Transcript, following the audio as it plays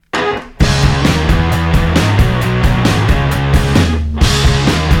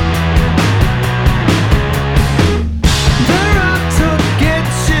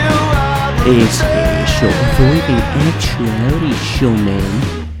It's a show, foregoing actuality show, man,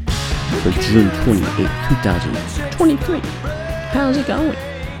 for June 28th, 2023. How's it going?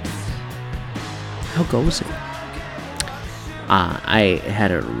 How goes it? I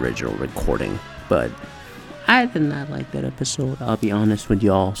had an original recording, but I did not like that episode, I'll be honest with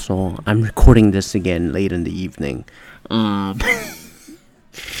y'all, so I'm recording this again late in the evening.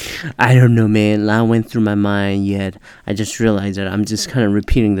 I don't know, man. A lot went through my mind, yet I just realized that I'm just kind of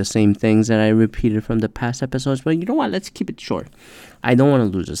repeating the same things that I repeated from the past episodes. But you know what? Let's keep it short. I don't want to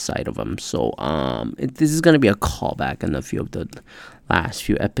lose a sight of them. So this is going to be a callback in a few of the last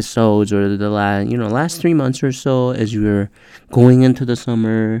few episodes or the last 3 months or so as we're going into the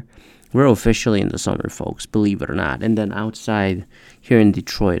summer. We're officially in the summer, folks, believe it or not. And then outside here in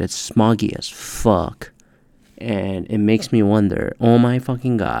Detroit, it's smoggy as fuck. And it makes me wonder, oh my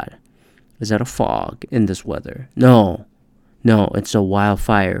fucking god, is that a fog in this weather? No, it's a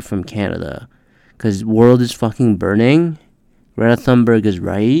wildfire from Canada. Because world is fucking burning. Greta Thunberg is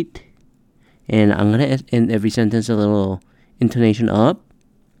right. And I'm going to end every sentence a little intonation up.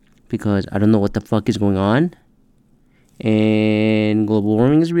 Because I don't know what the fuck is going on. And global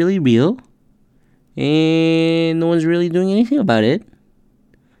warming is really real. And no one's really doing anything about it.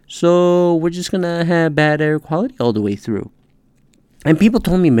 So we're just going to have bad air quality all the way through. And people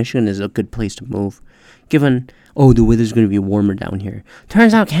told me Michigan is a good place to move. Given, the weather's going to be warmer down here.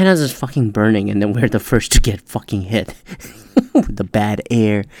 Turns out Canada's fucking burning. And then we're the first to get fucking hit. With the bad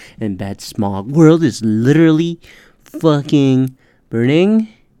air and bad smog. World is literally fucking burning.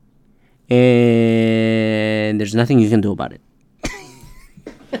 And there's nothing you can do about it.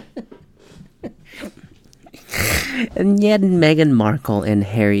 And yet Meghan Markle and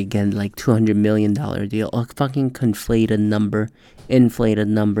Harry get like $200 million deal. A fucking inflated number,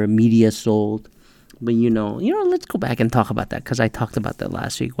 media sold. But let's go back and talk about that. Because I talked about that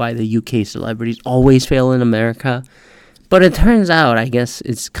last week. Why the UK celebrities always fail in America. But it turns out, I guess,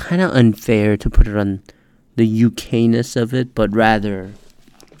 it's kind of unfair to put it on the UK-ness of it. But rather,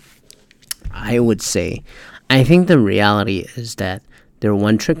 I would say, I think the reality is that they're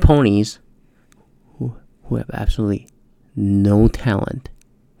one-trick ponies who have absolutely no talent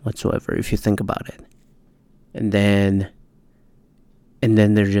whatsoever, if you think about it. And then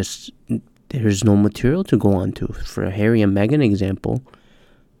there's no material to go on to. For Harry and Meghan example,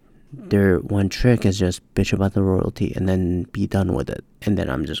 their one trick is just bitch about the royalty and then be done with it. And then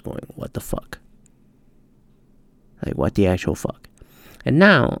I'm just going, what the fuck? Like, what the actual fuck? And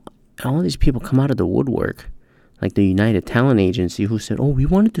now, all these people come out of the woodwork, like the United Talent Agency, who said, we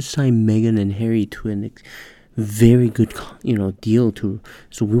wanted to sign Meghan and Harry to a very good, deal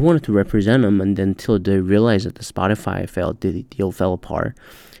so we wanted to represent them, and then until they realized that the Spotify the deal fell apart.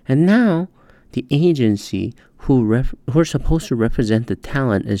 And now, the agency who are supposed to represent the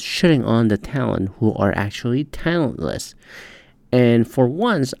talent is shitting on the talent who are actually talentless. And for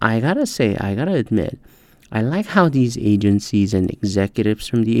once, I gotta admit, I like how these agencies and executives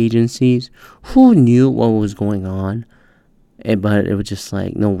from the agencies who knew what was going on, but it was just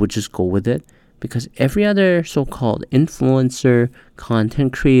like, no, we'll just go with it. Because every other so-called influencer,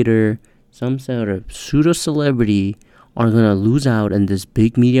 content creator, some sort of pseudo-celebrity are going to lose out in this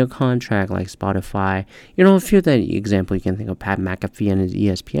big media contract like Spotify. A few that example you can think of, Pat McAfee and his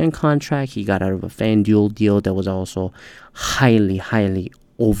ESPN contract. He got out of a FanDuel deal that was also highly, highly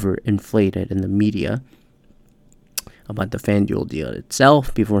overinflated in the media about the FanDuel deal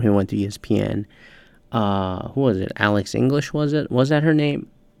itself before he went to ESPN. Who was it? Alex English, was it? Was that her name?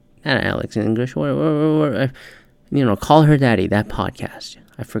 Not Alex English. Call Her Daddy, that podcast.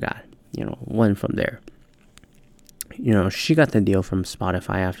 I forgot. One from there. She got the deal from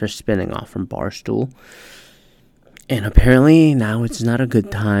Spotify after spinning off from Barstool. And apparently now it's not a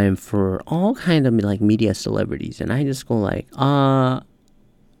good time for all kind of like media celebrities. And I just go like, I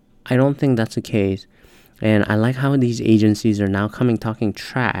don't think that's the case. And I like how these agencies are now talking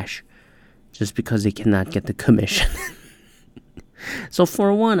trash just because they cannot get the commission. So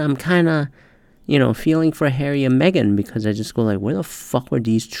for one, I'm kind of, feeling for Harry and Meghan because I just go like, where the fuck were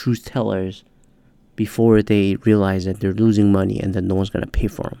these truth tellers before they realize that they're losing money and that no one's going to pay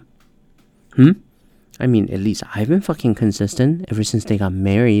for them? I mean, at least I've been fucking consistent ever since they got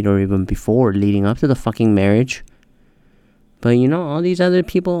married or even before, leading up to the fucking marriage. But, all these other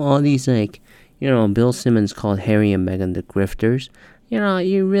people, all these Bill Simmons called Harry and Meghan the grifters.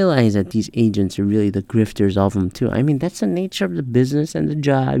 You realize that these agents are really the grifters of them too. I mean, that's the nature of the business and the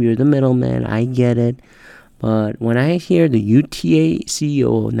job. You're the middleman. I get it. But when I hear the UTA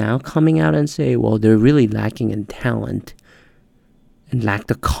CEO now coming out and say, well, they're really lacking in talent and lack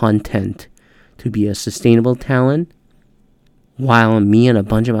the content to be a sustainable talent, while me and a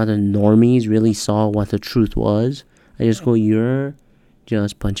bunch of other normies really saw what the truth was. I just go, you're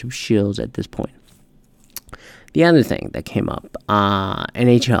just a bunch of shills at this point. The other thing that came up,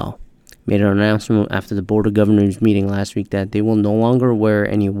 NHL made an announcement after the Board of Governors meeting last week that they will no longer wear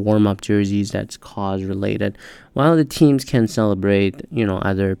any warm-up jerseys that's cause-related, while the teams can celebrate,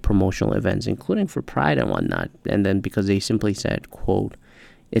 other promotional events, including for Pride and whatnot. And then because they simply said, quote,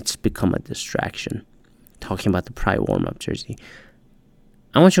 it's become a distraction. Talking about the Pride warm-up jersey.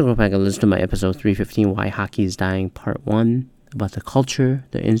 I want you to go back and listen to my episode 315, Why Hockey is Dying, Part 1, about the culture,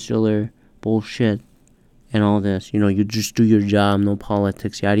 the insular bullshit, and all this. You just do your job, no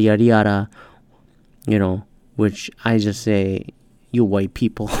politics, yada, yada, yada. Which I just say, you white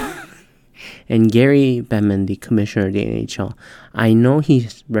people. And Gary Bettman, the commissioner of the NHL, I know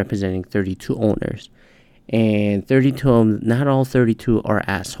he's representing 32 owners. And 32 of them, not all 32 are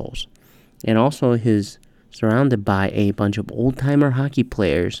assholes. And also he's surrounded by a bunch of old-timer hockey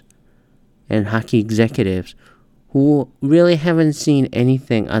players and hockey executives who really haven't seen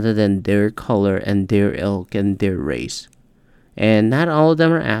anything other than their color and their ilk and their race. And not all of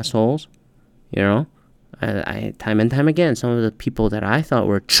them are assholes, I time and time again, some of the people that I thought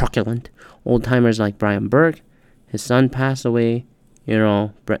were truculent, old-timers like Brian Burke, his son passed away, he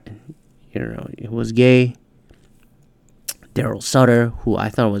was gay. Daryl Sutter, who I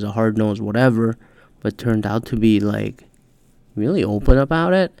thought was a hard-nosed whatever, but turned out to be, really open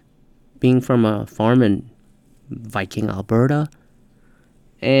about it, being from a farm in Viking, Alberta.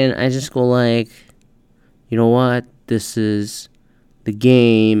 And I just go you know what? This is the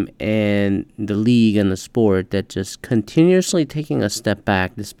game and the league and the sport that just continuously taking a step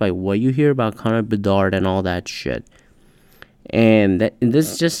back despite what you hear about Connor Bedard and all that shit. And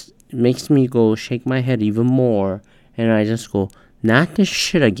this just makes me go shake my head even more. And I just go, not this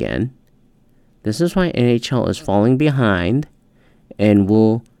shit again. This is why NHL is falling behind and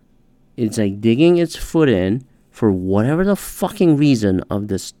it's digging its foot in for whatever the fucking reason of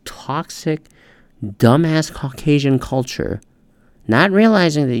this toxic, dumbass Caucasian culture. Not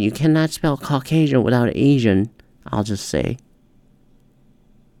realizing that you cannot spell Caucasian without Asian, I'll just say.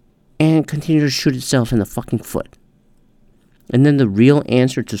 And continue to shoot itself in the fucking foot. And then the real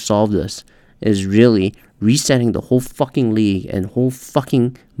answer to solve this is really resetting the whole fucking league and whole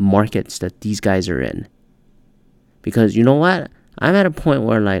fucking markets that these guys are in. Because you know what? I'm at a point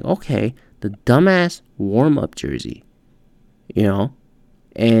where okay, the dumbass warm-up jersey,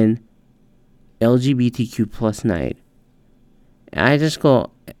 and LGBTQ plus night. I just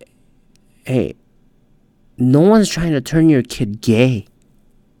go, hey, no one's trying to turn your kid gay.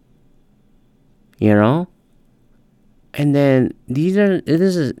 And then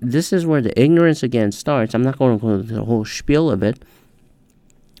this is where the ignorance again starts. I'm not going to go into the whole spiel of it,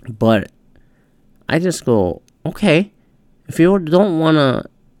 but I just go, okay, if you don't want to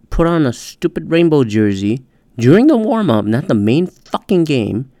put on a stupid rainbow jersey during the warm-up, not the main fucking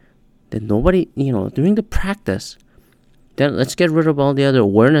game, then nobody, during the practice, then let's get rid of all the other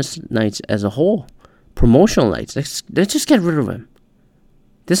awareness nights as a whole, promotional nights. Let's just get rid of them.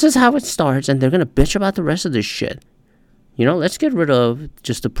 This is how it starts, and they're going to bitch about the rest of this shit. Let's get rid of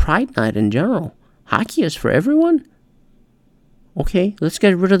just the Pride Night in general. Hockey is for everyone. Okay, let's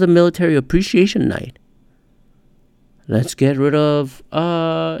get rid of the Military Appreciation Night. Let's get rid of,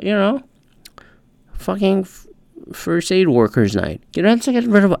 fucking First Aid Workers Night. Let's get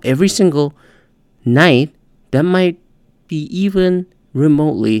rid of every single night that might be even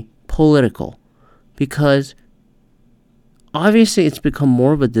remotely political. Because obviously, it's become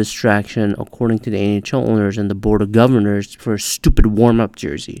more of a distraction, according to the NHL owners and the Board of Governors, for a stupid warm-up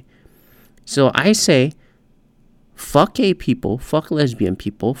jersey. So I say, fuck gay people, fuck lesbian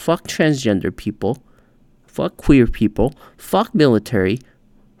people, fuck transgender people, fuck queer people, fuck military,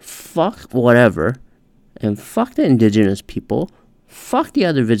 fuck whatever, and fuck the indigenous people, fuck the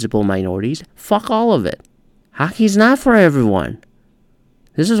other visible minorities, fuck all of it. Hockey's not for everyone.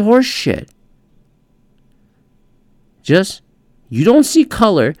 This is horse shit. You don't see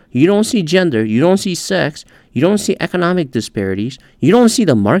color, you don't see gender, you don't see sex, you don't see economic disparities, you don't see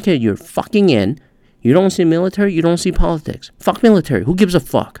the market you're fucking in, you don't see military, you don't see politics. Fuck military, who gives a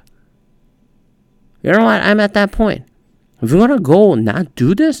fuck? You know what, I'm at that point. If you're gonna go not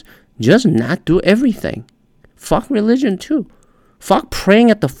do this, just not do everything. Fuck religion too. Fuck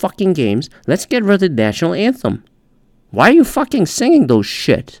praying at the fucking games, let's get rid of the national anthem. Why are you fucking singing those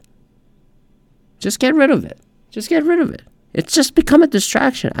shit? Just get rid of it. Just get rid of it. It's just become a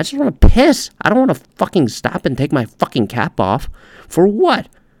distraction. I just want to piss. I don't want to fucking stop and take my fucking cap off. For what?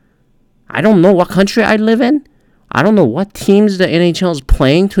 I don't know what country I live in. I don't know what teams the NHL is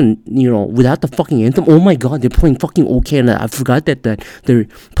playing to, without the fucking anthem. Oh my god, they're playing fucking OK, and I forgot that they're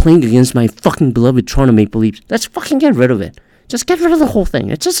playing against my fucking beloved Toronto Maple Leafs. Let's fucking get rid of it. Just get rid of the whole thing.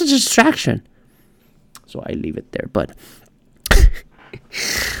 It's just a distraction. So I leave it there. But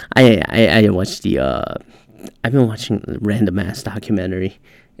I watched I've been watching the random ass documentary.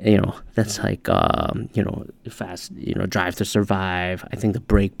 That's like fast, Drive to Survive. I think The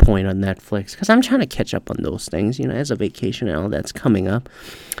Break Point on Netflix, because I'm trying to catch up on those things, as a vacation and all that's coming up.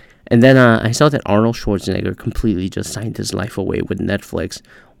 And then I saw that Arnold Schwarzenegger completely just signed his life away with Netflix,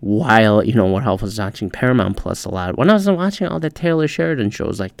 while what I was watching Paramount Plus a lot. When I was watching all the Taylor Sheridan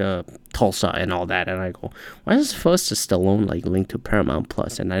shows, like the Tulsa and all that, and I go, why is Sylvester Stallone like linked to Paramount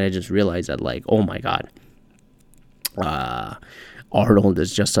Plus? And then I just realized that, like, oh my god, Arnold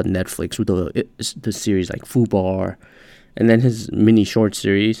is just on Netflix with the series like Fubar, and then his mini short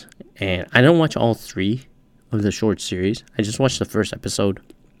series. And I don't watch all 3 of the short series. I just watched the first episode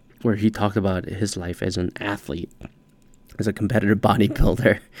where he talked about his life as an athlete, as a competitive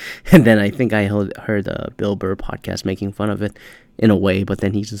bodybuilder. And then I think I heard the Bill Burr podcast making fun of it in a way, but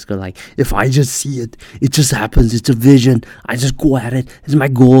then he's just going like, if I just see it, it just happens. It's a vision. I just go at it. It's my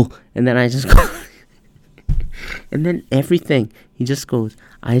goal. And then I just go. And then everything, he just goes,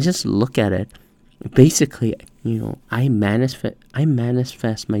 I just look at it. Basically, I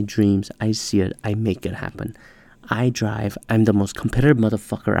manifest my dreams. I see it. I make it happen. I drive. I'm the most competitive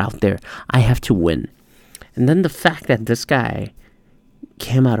motherfucker out there. I have to win. And then the fact that this guy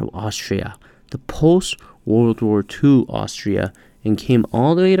came out of Austria, the post-World War II Austria, and came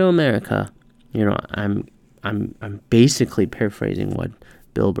all the way to America. I'm basically paraphrasing what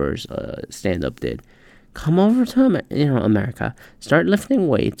Bill Burr's stand-up did. Come over to America, start lifting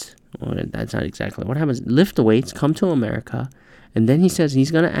weights. Well, that's not exactly what happens. Lift the weights, come to America, and then he says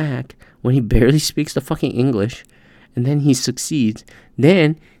he's gonna act when he barely speaks the fucking English, and then he succeeds.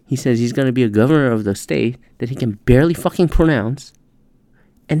 Then he says he's gonna be a governor of the state that he can barely fucking pronounce,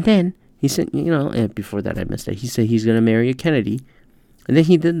 and then he said, before that I missed it. He said he's gonna marry a Kennedy, and then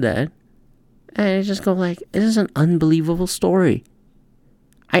he did that, and I just go like, it is an unbelievable story.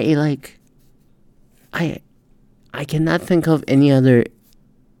 I cannot think of any other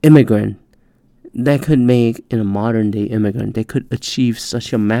immigrant that could make, in a modern day immigrant, that could achieve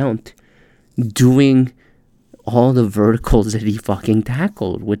such amount doing all the verticals that he fucking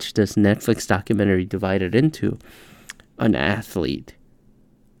tackled, which this Netflix documentary divided into: an athlete,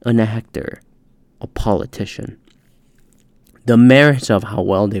 an actor, a politician. The merits of how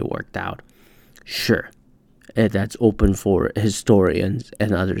well they worked out, sure. That's open for historians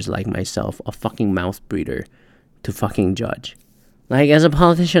and others like myself, a fucking mouth breather, to fucking judge. Like, as a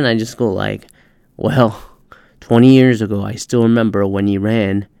politician, I just go like, well, 20 years ago, I still remember when he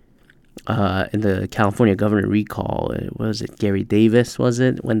ran in the California governor recall. Was it Gary Davis, was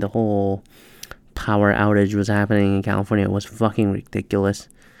it? When the whole power outage was happening in California, it was fucking ridiculous.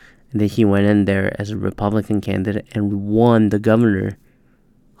 And then he went in there as a Republican candidate and won the governorship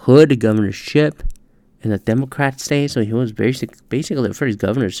in the Democrat state. So he was basically the first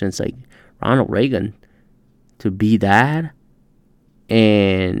governor since like Ronald Reagan to be that.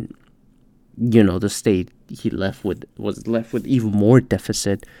 And the state he was left with even more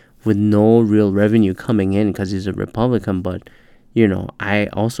deficit, with no real revenue coming in because he's a Republican. But I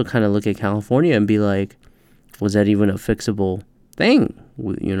also kind of look at California and be like, was that even a fixable thing?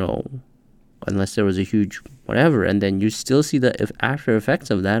 Unless there was a huge whatever. And then you still see the after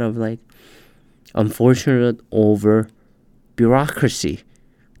effects of that, of like unfortunate over bureaucracy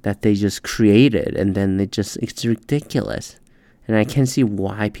that they just created, and then it's ridiculous. And I can see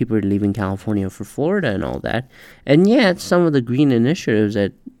why people are leaving California for Florida and all that. And yet some of the green initiatives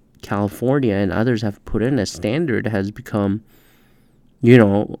that California and others have put in as standard has become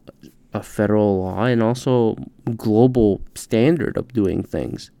a federal law and also global standard of doing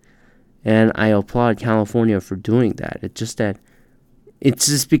things. And I applaud California for doing that. It's just that it's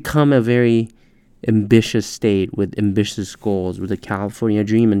just become a very ambitious state with ambitious goals, with the California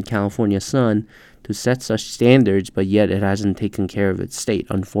dream and California sun to set such standards, but yet it hasn't taken care of its state,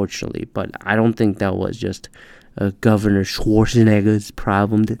 unfortunately. But I don't think that was just Governor Schwarzenegger's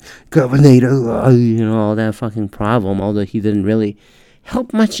problem, all that fucking problem, although he didn't really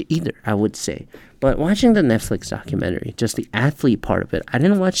help much either, I would say. But watching the Netflix documentary, just the athlete part of it, I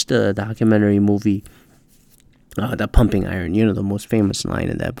didn't watch the documentary movie, the pumping iron, the most famous line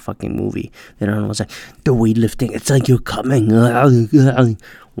in that fucking movie. Then Arnold was like, the weightlifting, it's like you're coming.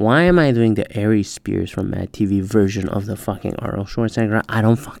 Why am I doing the Aries Spears from Mad TV version of the fucking Arnold Schwarzenegger? I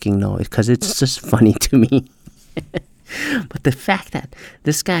don't fucking know. Because it's just funny to me. But the fact that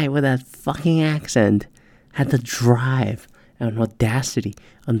this guy with that fucking accent had the drive and audacity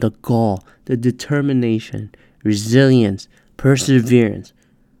and the gall, the determination, resilience, perseverance,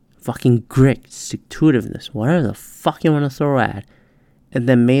 fucking grit, stick-to-itiveness, whatever the fuck you want to throw at, and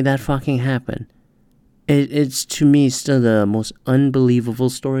then made that fucking happen. It's to me still the most unbelievable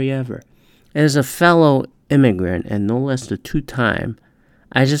story ever. As a fellow immigrant, and no less the 2-time,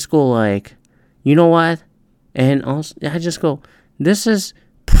 I just go like, you know what? And also, I just go, this is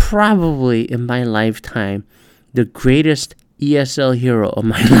probably in my lifetime the greatest ESL hero of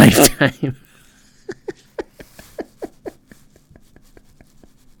my lifetime.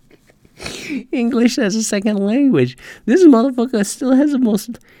 English as a second language. This motherfucker still has the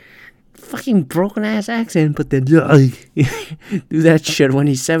most fucking broken ass accent, but then do that shit when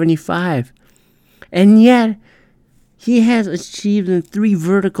he's 75. And yet, he has achieved in 3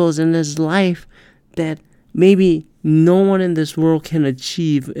 verticals in his life that maybe no one in this world can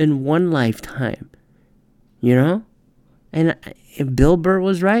achieve in one lifetime. You know? And Bill Burr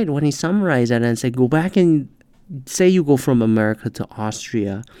was right when he summarized that and said, go back and say you go from America to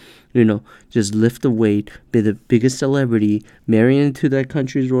Austria, you know, just lift the weight, be the biggest celebrity, marry into that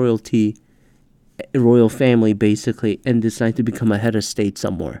country's royal family, basically, and decide to become a head of state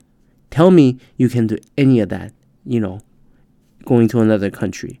somewhere. Tell me you can do any of that, you know, going to another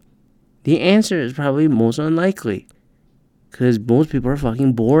country. The answer is probably most unlikely, because most people are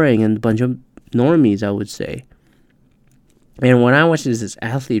fucking boring and a bunch of normies, I would say. And when I watched this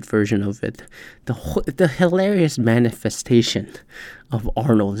athlete version of it, the hilarious manifestation of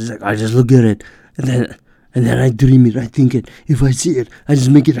Arnold is like, I just look at it, and then I dream it, I think it. If I see it, I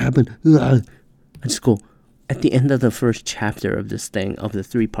just make it happen. I just go. At the end of the first chapter of this thing, of the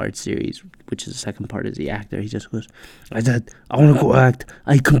 3-part series, which is the second part is the actor, he just goes, I want to go act.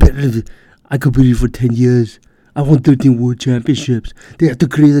 I competed for 10 years. I won 13 world championships. They have to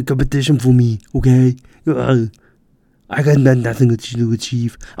create a competition for me, okay? I got nothing to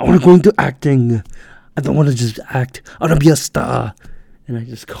achieve. I want to go into acting. I don't want to just act. I want to be a star. And I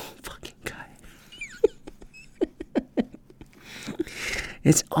just go, fucking guy.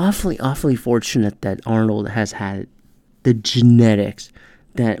 It's awfully fortunate that Arnold has had the genetics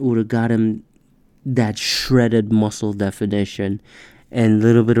that would have got him that shredded muscle definition and a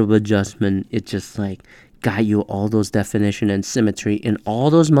little bit of adjustment. It just like got you all those definition and symmetry in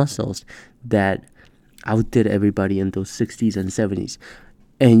all those muscles that outdid everybody in those 60s and 70s.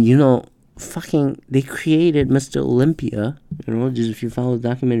 And you know, fucking, they created Mr. Olympia, you know, just if you follow the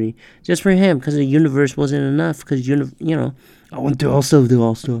documentary, just for him, because the universe wasn't enough, because, you know, I want to also do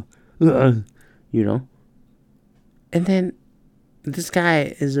also, you know. And then this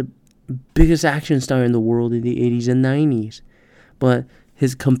guy is the biggest action star in the world in the 80s and 90s. But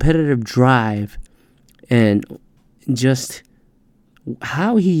his competitive drive and just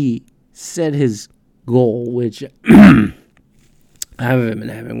how he set his goal, which I haven't been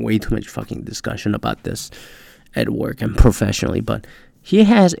having way too much fucking discussion about this at work and professionally, but he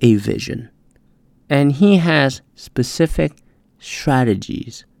has a vision and he has specific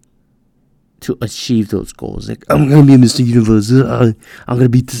strategies to achieve those goals. Like, I'm gonna be Mr. Universe. I'm gonna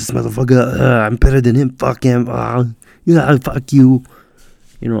beat this motherfucker. I'm better than him. Fuck him. Fuck you.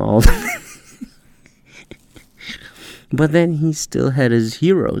 You know, all that. But then he still had his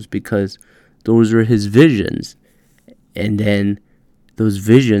heroes because those were his visions. And then those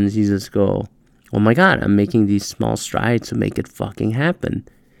visions, he just go, oh my God, I'm making these small strides to make it fucking happen.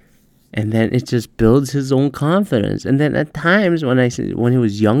 And then it just builds his own confidence. And then at times when he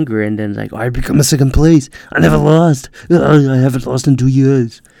was younger, and then like, I become a second place. I never lost. I haven't lost in 2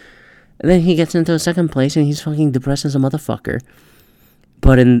 years. And then he gets into a second place and he's fucking depressed as a motherfucker.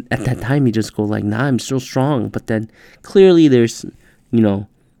 But at that time, he just go like, nah, I'm still strong. But then clearly there's, you know,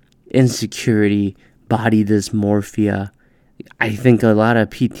 insecurity, body dysmorphia. I think a lot of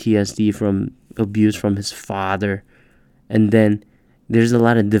PTSD from abuse from his father. And then there's a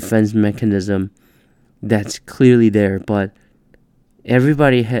lot of defense mechanism that's clearly there. But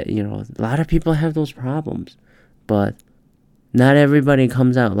everybody, you know, a lot of people have those problems. But not everybody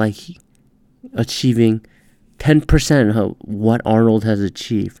comes out like achieving 10% of what Arnold has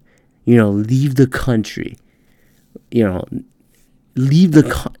achieved. You know, leave the country. You know,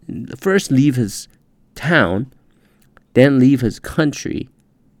 first leave his town, then leave his country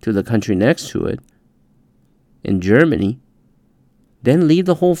to the country next to it, in Germany, then leave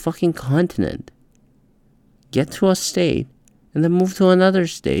the whole fucking continent. Get to a state, and then move to another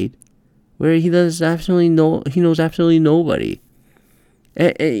state where he knows absolutely nobody.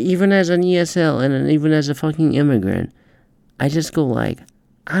 Even as an ESL and even as a fucking immigrant, I just go like,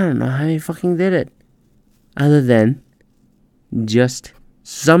 I don't know how he fucking did it. Other than just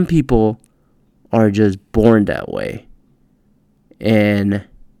some people are just born that way. And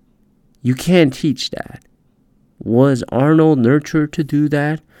you can't teach that. Was Arnold nurtured to do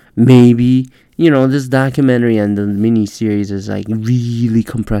that? Maybe. This documentary and the mini-series is like really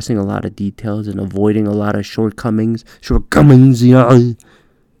compressing a lot of details and avoiding a lot of shortcomings. Yeah.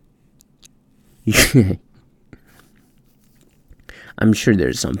 I'm sure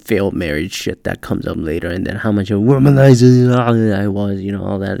there's some failed marriage shit that comes up later, and then how much of a womanizer I was,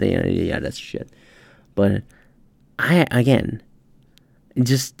 all that. Yeah, that's shit. But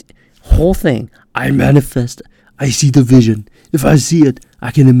just whole thing. I manifest. I see the vision. If I see it, I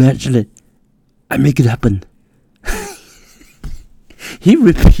can imagine it. I make it happen. He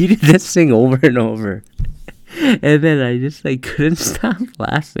repeated this thing over and over. And then I just couldn't stop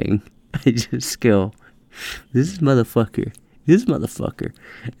laughing. I just go, this motherfucker.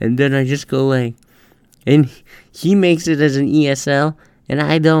 And then I just go and he makes it as an ESL and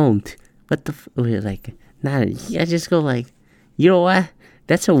I don't. What the I just go you know what?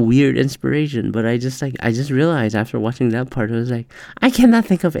 That's a weird inspiration, but I just realized after watching that part, I was like, I cannot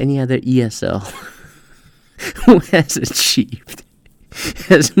think of any other ESL who has achieved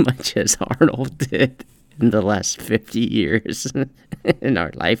as much as Arnold did in the last 50 years in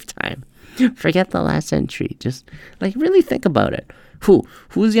our lifetime. Forget the last century. Just really think about it.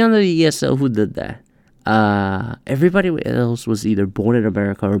 Who's the other ESL who did that? Everybody else was either born in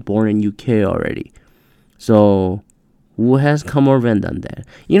America or born in UK already. So who has come over and done that?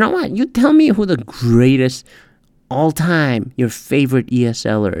 You know what? You tell me who the greatest all time, your favorite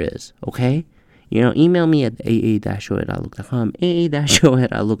ESL-er is, okay? Email me at aa-show@outlook.com,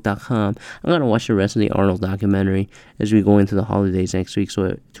 aa-show@outlook.com. I'm going to watch the rest of the Arnold documentary as we go into the holidays next week.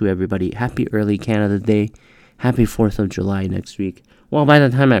 So to everybody, happy early Canada Day. Happy 4th of July next week. Well, by the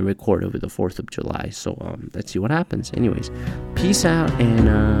time I record, it'll be the 4th of July. So let's see what happens. Anyways, peace out and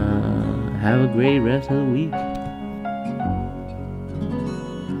have a great rest of the week.